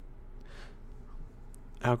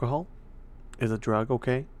Alcohol is a drug,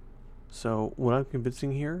 okay? So what I'm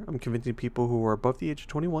convincing here, I'm convincing people who are above the age of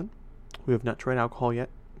 21, who have not tried alcohol yet,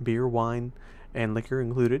 beer, wine, and liquor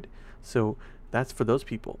included. So that's for those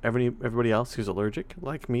people. Everybody else who's allergic,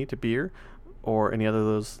 like me, to beer or any other of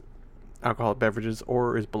those alcoholic beverages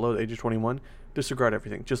or is below the age of 21, disregard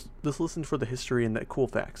everything. Just listen for the history and the cool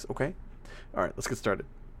facts, okay? All right, let's get started.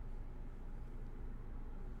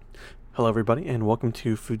 Hello, everybody, and welcome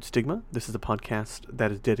to Food Stigma. This is a podcast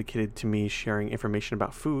that is dedicated to me sharing information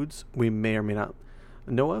about foods we may or may not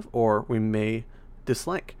know of or we may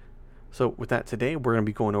dislike. So with that, today we're going to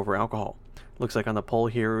be going over alcohol. Looks like on the poll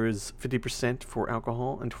here is 50% for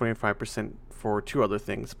alcohol and 25% for two other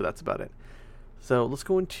things, but that's about it. So let's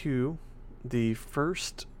go into the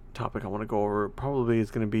first topic I want to go over. Probably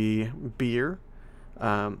is going to be beer.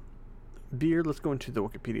 Beer, let's go into the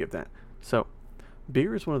Wikipedia of that. So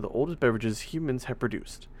beer is one of the oldest beverages humans have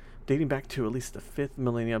produced, dating back to at least the 5th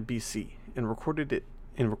millennia BC, and recorded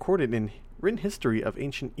in written history of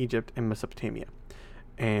ancient Egypt and Mesopotamia,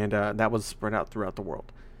 and that was spread out throughout the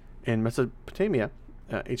world. In Mesopotamia,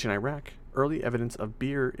 ancient Iraq, early evidence of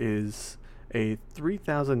beer is a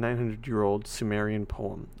 3,900-year-old Sumerian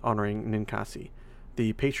poem honoring Ninkasi,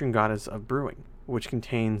 the patron goddess of brewing, which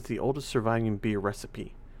contains the oldest surviving beer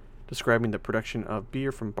recipe, describing the production of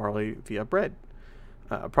beer from barley via bread.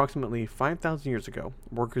 Approximately 5,000 years ago,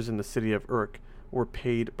 workers in the city of Uruk were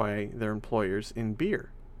paid by their employers in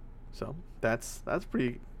beer. So that's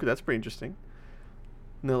pretty interesting.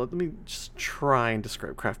 Now let me just try and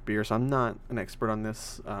describe craft beer. So I'm not an expert on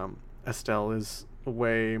this. Estelle is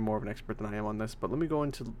way more of an expert than I am on this, but let me go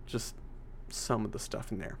into just some of the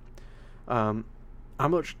stuff in there. I'm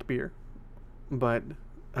allergic to beer, but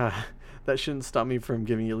that shouldn't stop me from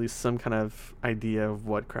giving you at least some kind of idea of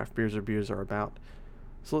what craft beers or beers are about.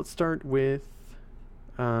 So let's start with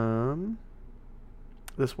this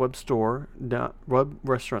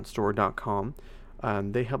webrestaurantstore.com.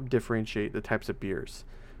 They help differentiate the types of beers.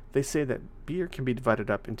 They say that beer can be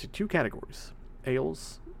divided up into two categories: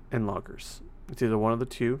 ales and lagers. It's either one of the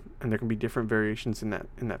two, and there can be different variations in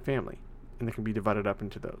that family, and they can be divided up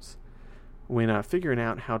into those. When figuring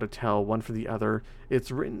out how to tell one from the other,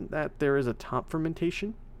 it's written that there is a top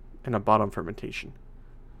fermentation and a bottom fermentation.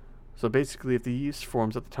 So basically, if the yeast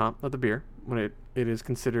forms at the top of the beer, when it is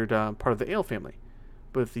considered part of the ale family.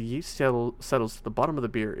 But if the yeast settles to the bottom of the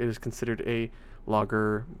beer, it is considered a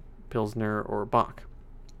lager, pilsner, or bock.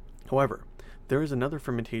 However, there is another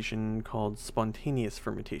fermentation called spontaneous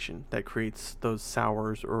fermentation that creates those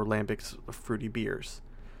sours or lambics of fruity beers.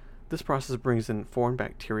 This process brings in foreign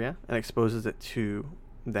bacteria and exposes it to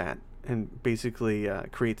that, and basically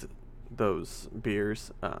creates those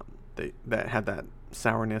beers that have that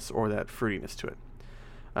sourness or that fruitiness to it.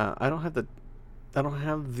 I don't have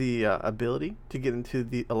the ability to get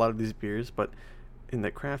into a lot of these beers, but in the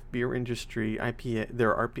craft beer industry,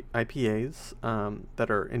 there are IPAs that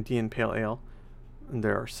are Indian Pale Ale, and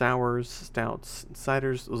there are sours, stouts,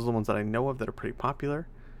 ciders. Those are the ones that I know of that are pretty popular.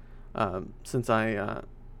 Since I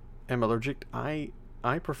am allergic, I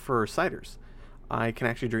prefer ciders. I can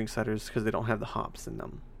actually drink ciders because they don't have the hops in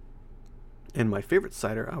them. And my favorite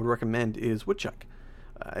cider I would recommend is Woodchuck.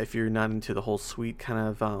 If you're not into the whole sweet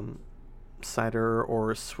kind of cider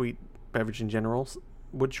or sweet beverage in general,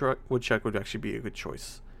 Woodchuck would actually be a good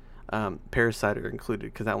choice. Pear cider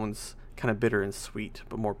included, because that one's kind of bitter and sweet,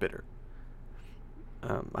 but more bitter.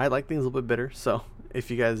 I like things a little bit bitter, so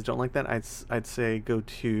if you guys don't like that, I'd say go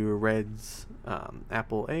to Red's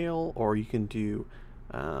Apple Ale, or you can do,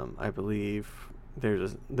 I believe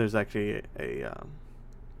there's actually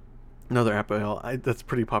another apple ale that's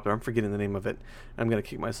pretty popular. I'm forgetting the name of it. I'm gonna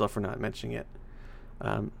kick myself for not mentioning it.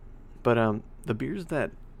 But the beers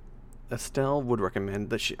that Estelle would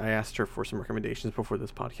recommend, I asked her for some recommendations before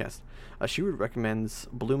this podcast. She would recommend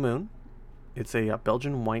Blue Moon. It's a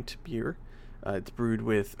Belgian white beer. It's brewed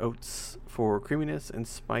with oats for creaminess and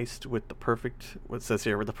spiced with the perfect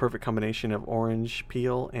combination of orange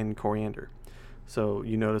peel and coriander. So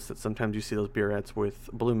you notice that sometimes you see those beer ads with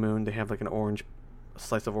Blue Moon. They have like a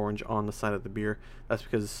slice of orange on the side of the beer. That's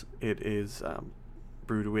because it is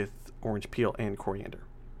brewed with orange peel and coriander.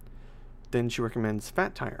 Then she recommends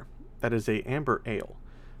Fat Tire. That is a amber ale.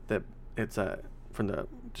 That it's from the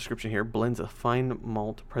description here, blends a fine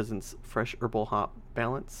malt presence, fresh herbal hop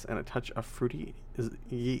balance, and a touch of fruity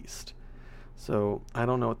yeast. So I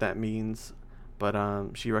don't know what that means, but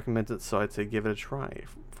she recommends it. So I'd say give it a try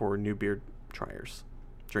for new beer drinkers.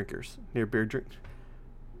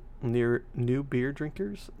 New beer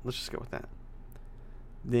drinkers. Let's just go with that.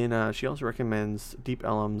 Then she also recommends Deep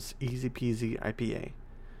Ellum's Easy Peasy IPA,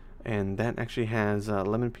 and that actually has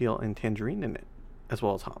lemon peel and tangerine in it. as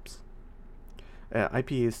well as hops.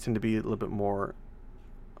 IPAs tend to be a little bit more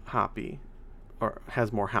hoppy, or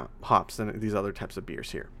has more hops than these other types of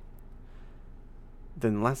beers here.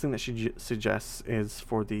 Then the last thing that she suggests is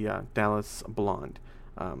for the Dallas Blonde.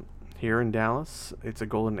 Here in Dallas, it's a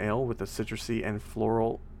golden ale with a citrusy and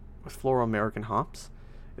floral American hops.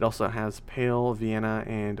 It also has pale Vienna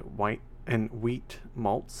and wheat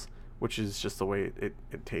malts, which is just the way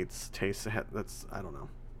it tastes. That's, I don't know.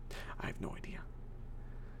 I have no idea.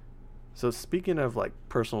 So speaking of like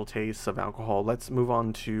personal tastes of alcohol, let's move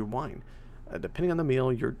on to wine. Depending on the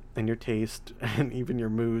meal, your taste, and even your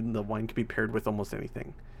mood, the wine can be paired with almost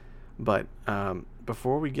anything. But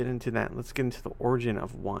before we get into that, let's get into the origin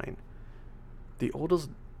of wine. The oldest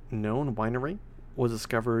known winery was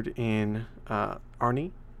discovered in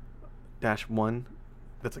Arni-1.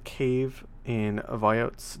 That's a cave in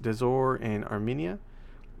Vayots d'Azur in Armenia,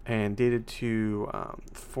 and dated to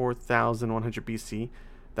 4100 BC.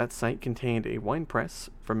 That site contained a wine press,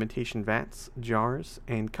 fermentation vats, jars,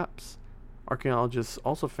 and cups. Archaeologists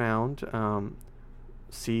also found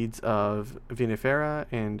seeds of vinifera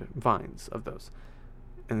and vines of those.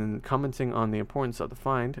 And then commenting on the importance of the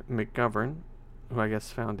find, McGovern, who I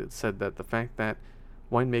guess found it, said that the fact that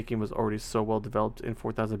winemaking was already so well developed in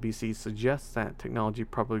 4000 BC suggests that technology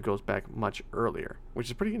probably goes back much earlier, which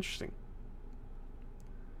is pretty interesting.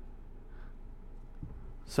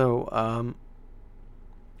 So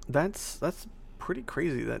that's pretty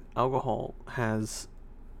crazy that alcohol has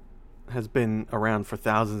been around for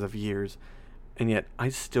thousands of years, and yet I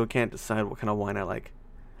still can't decide what kind of wine I like.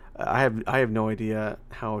 I have no idea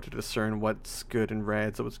how to discern what's good in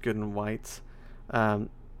reds or what's good in whites. All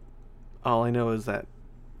I know is that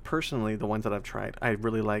personally, the ones that I've tried, I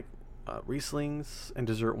really like Rieslings and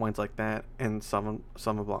dessert wines like that, and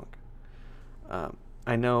Sauvignon Blanc.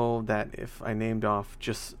 I know that if I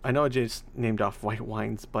I just named off white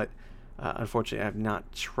wines, but unfortunately, I have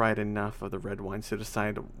not tried enough of the red wines to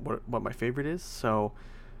decide what my favorite is. So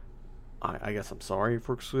I guess I'm sorry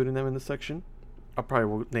for excluding them in this section. I probably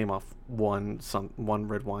will name off one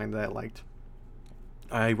red wine that I liked.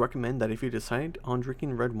 I recommend that if you decide on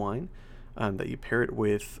drinking red wine, that you pair it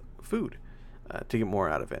with food to get more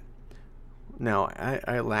out of it. Now,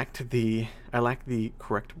 I lack the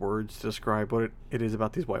correct words to describe what it is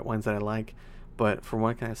about these white wines that I like. But from what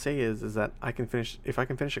I can say is that if I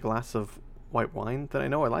can finish a glass of white wine, then I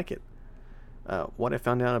know I like it. What I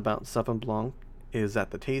found out about Sauvignon Blanc is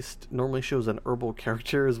that the taste normally shows an herbal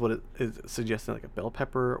character, is what it is suggesting, like a bell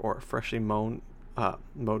pepper or a freshly mowed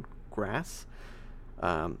grass.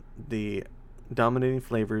 The dominating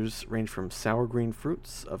flavors range from sour green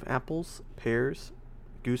fruits of apples, pears,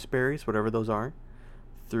 gooseberries, whatever those are,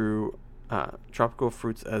 through tropical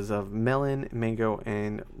fruits as of melon, mango,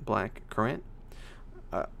 and black currant.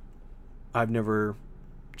 I've never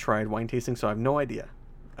tried wine tasting, so I have no idea.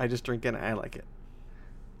 I just drink it and I like it.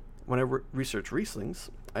 When I researched Rieslings,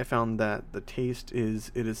 I found that the taste is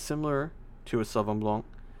similar to a Sauvignon Blanc,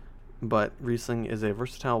 but Riesling is a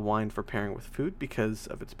versatile wine for pairing with food because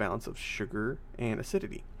of its balance of sugar and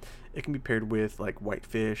acidity. It can be paired with like white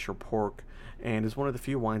fish or pork, and is one of the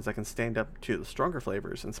few wines that can stand up to the stronger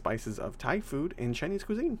flavors and spices of Thai food and Chinese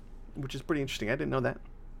cuisine, which is pretty interesting. I didn't know that.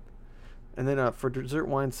 And then for dessert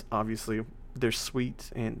wines, obviously, they're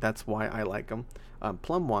sweet, and that's why I like them.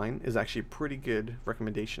 Plum wine is actually a pretty good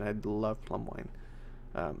recommendation. I love plum wine.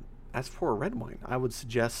 As for red wine, I would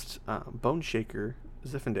suggest Bone Shaker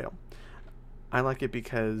Zinfandel. I like it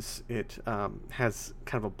because it has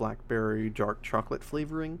kind of a blackberry dark chocolate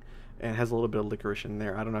flavoring, and has a little bit of licorice in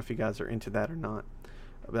there. I don't know if you guys are into that or not.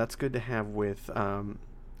 But that's good to have with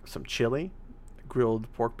some chili,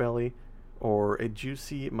 grilled pork belly, or a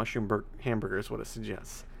juicy mushroom hamburger is what it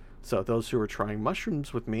suggests. So those who are trying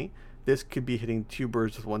mushrooms with me, this could be hitting two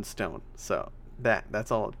birds with one stone. So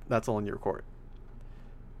that's all in your court.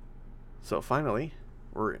 So finally,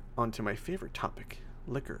 we're on to my favorite topic,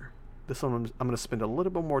 liquor. This one I'm going to spend a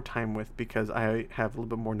little bit more time with because I have a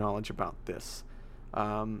little bit more knowledge about this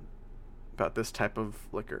type of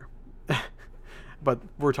liquor. But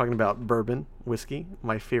we're talking about bourbon whiskey.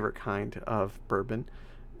 My favorite kind of bourbon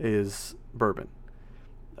is bourbon.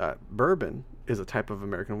 Bourbon is a type of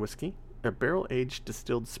American whiskey, a barrel-aged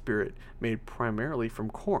distilled spirit made primarily from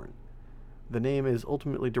corn. The name is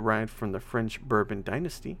ultimately derived from the French Bourbon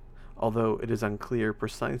dynasty, although it is unclear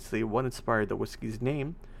precisely what inspired the whiskey's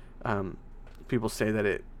name. People say that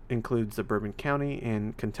it includes the Bourbon County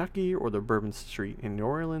in Kentucky or the Bourbon Street in New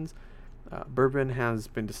Orleans. Bourbon has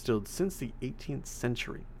been distilled since the 18th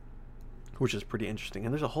century, which is pretty interesting.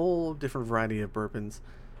 And there's a whole different variety of bourbons.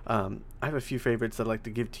 I have a few favorites that I'd like to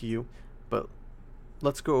give to you, but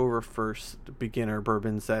let's go over first beginner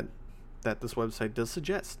bourbons that this website does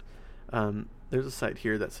suggest. There's a site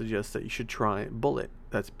here that suggests that you should try Bulleit.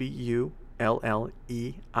 That's Bulleit.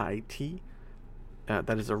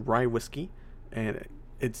 That is a rye whiskey, and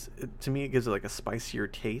to me it gives it like a spicier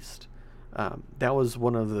taste. That was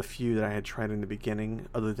one of the few that I had tried in the beginning,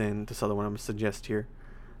 other than this other one I'm going to suggest here.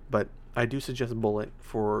 But I do suggest Bulleit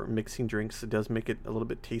for mixing drinks. It does make it a little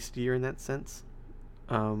bit tastier in that sense.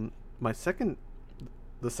 The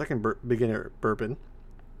second beginner bourbon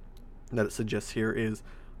that it suggests here is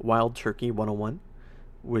Wild Turkey 101,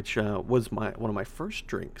 which was one of my first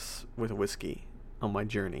drinks with whiskey on my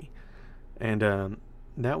journey, and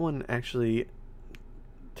that one actually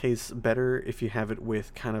tastes better if you have it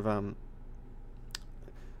with kind of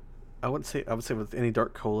I would say with any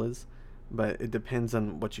dark colas, but it depends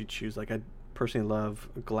on what you choose. Like, I personally love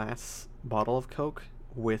a glass bottle of Coke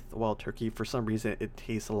with Wild Turkey. For some reason, it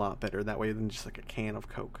tastes a lot better that way than just like a can of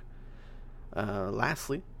Coke.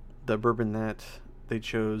 Lastly, the bourbon that they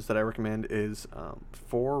chose that I recommend is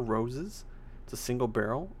Four Roses. It's a single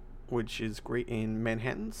barrel, which is great in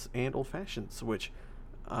Manhattans and Old Fashions, which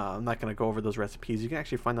I'm not going to go over those recipes. You can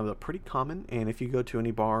actually find them. They're pretty common, and if you go to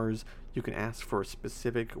any bars, you can ask for a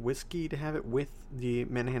specific whiskey to have it with the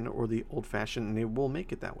Manhattan or the Old Fashioned, and they will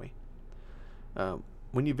make it that way.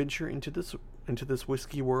 When you venture into this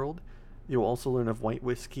whiskey world, you'll also learn of white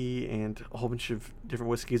whiskey and a whole bunch of different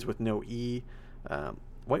whiskeys with no E.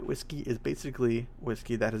 White whiskey is basically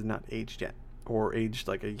whiskey that has not aged yet, or aged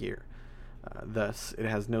like a year. Thus, it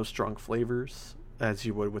has no strong flavors, as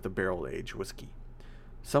you would with a barrel-aged whiskey.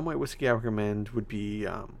 Some white whiskey I recommend would be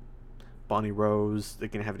Bonnie Rose. They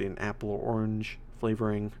can have it in apple or orange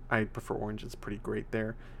flavoring. I prefer orange. It's pretty great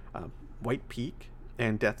there. White Peak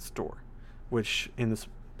and Death's Door, which in this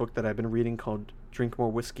book that I've been reading called Drink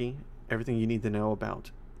More Whiskey, Everything You Need to Know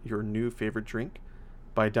About Your New Favorite Drink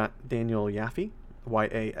by Daniel Yaffe,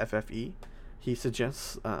 Yaffe. He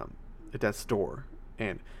suggests Death's Door,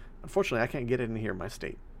 and unfortunately I can't get it in here in my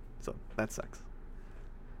state, so that sucks.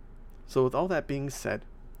 So with all that being said,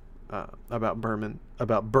 about bourbon,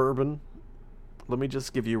 let me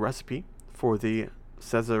just give you a recipe for the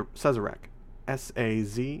Sazerac, Sazerac.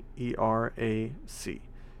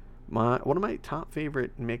 One of my top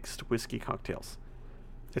favorite mixed whiskey cocktails.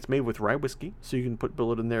 It's made with rye whiskey, so you can put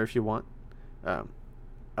billet in there if you want. Let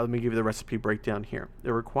me give you the recipe breakdown here.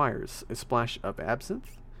 It requires a splash of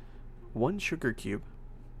absinthe, 1 sugar cube,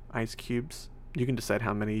 ice cubes. You can decide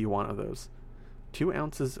how many you want of those. 2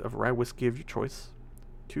 ounces of rye whiskey of your choice,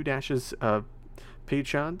 2 dashes of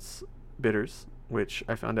Peychaud's bitters, which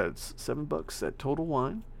I found out it's $7 at Total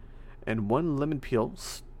Wine, and 1 lemon peel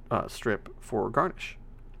strip for garnish.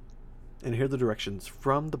 And here are the directions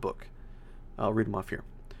from the book. I'll read them off here.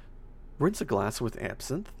 Rinse a glass with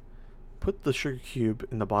absinthe. Put the sugar cube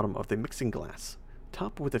in the bottom of the mixing glass.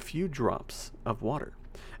 Top with a few drops of water,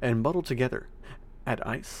 and muddle together. Add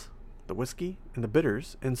ice, the whiskey, and the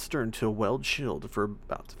bitters, and stir until well chilled for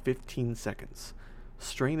about 15 seconds.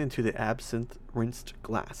 Strain into the absinthe rinsed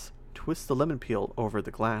glass. Twist the lemon peel over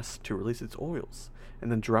the glass to release its oils,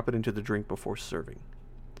 and then drop it into the drink before serving.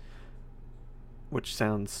 Which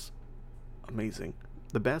sounds amazing.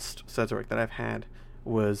 The best Sazerac that I've had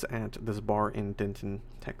was at this bar in Denton,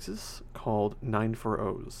 Texas, called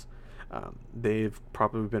 940's. They've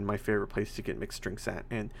probably been my favorite place to get mixed drinks at,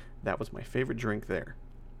 and that was my favorite drink there.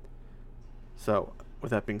 So, with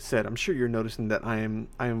that being said, I'm sure you're noticing that I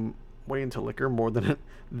am way into liquor more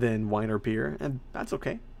than wine or beer, and that's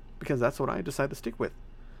okay, because that's what I decide to stick with.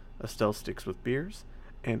 Estelle sticks with beers,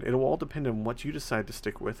 and it'll all depend on what you decide to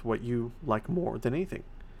stick with, what you like more than anything.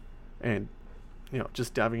 And,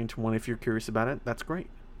 just diving into one if you're curious about it, that's great.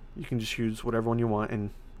 You can just choose whatever one you want, and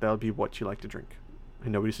that'll be what you like to drink.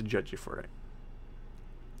 And nobody should judge you for it.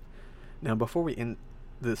 Now, before we end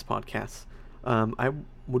this podcast, I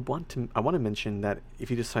want to mention that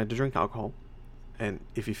if you decide to drink alcohol, and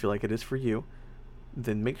if you feel like it is for you,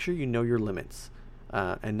 then make sure you know your limits,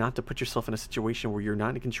 and not to put yourself in a situation where you're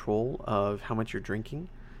not in control of how much you're drinking.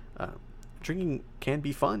 Drinking can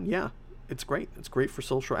be fun, yeah. It's great. It's great for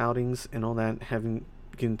social outings and all that,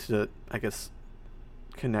 getting to, I guess,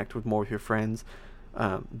 connect with more with your friends.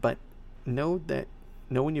 But know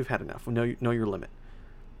when you've had enough. Know your limit.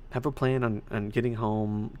 Have a plan on getting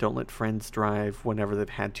home. Don't let friends drive whenever they've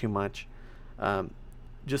had too much.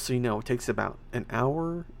 Just so you know, it takes about an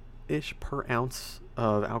hour-ish per ounce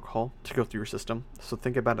of alcohol to go through your system. So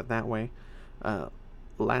think about it that way.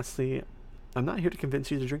 Lastly, I'm not here to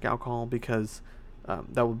convince you to drink alcohol because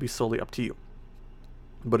that will be solely up to you.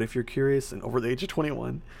 But if you're curious and over the age of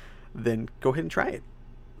 21, then go ahead and try it.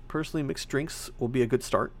 Personally, mixed drinks will be a good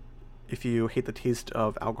start. if you hate the taste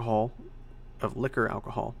of alcohol, of liquor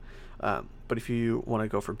alcohol. But if you want to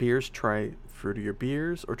go for beers, try fruitier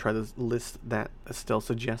beers, or try the list that Estelle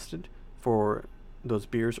suggested for those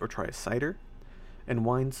beers, or try a cider. And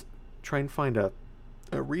wines, try and find a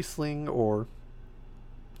Riesling, or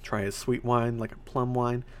try a sweet wine like a plum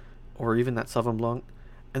wine, or even that Sauvignon Blanc.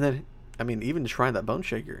 And then, even try that Bone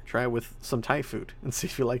Shaker. Try it with some Thai food and see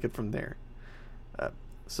if you like it from there.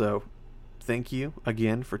 So, thank you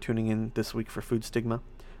again for tuning in this week for Food Stigma.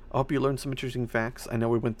 I hope you learned some interesting facts. I know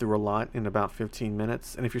we went through a lot in about 15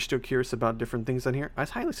 minutes, and if you're still curious about different things on here, I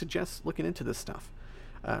highly suggest looking into this stuff.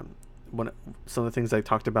 Some of the things I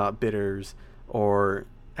talked about, bitters, or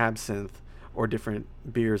absinthe, or different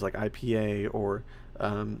beers like IPA, or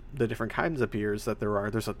the different kinds of beers that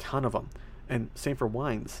there's a ton of them. And same for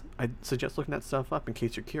wines. I suggest looking that stuff up in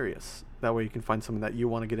case you're curious. That way you can find something that you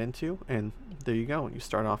want to get into, and there you go, and you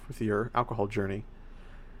start off with your alcohol journey.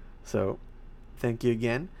 So, thank you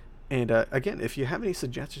again. And again, if you have any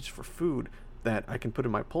suggestions for food that I can put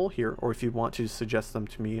in my poll here, or if you want to suggest them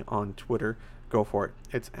to me on Twitter, go for it.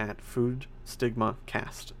 It's at Food Stigma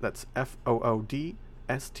Cast. That's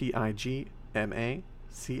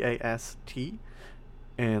FOODSTIGMACAST.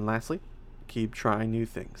 And lastly, keep trying new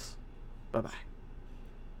things. Bye-bye.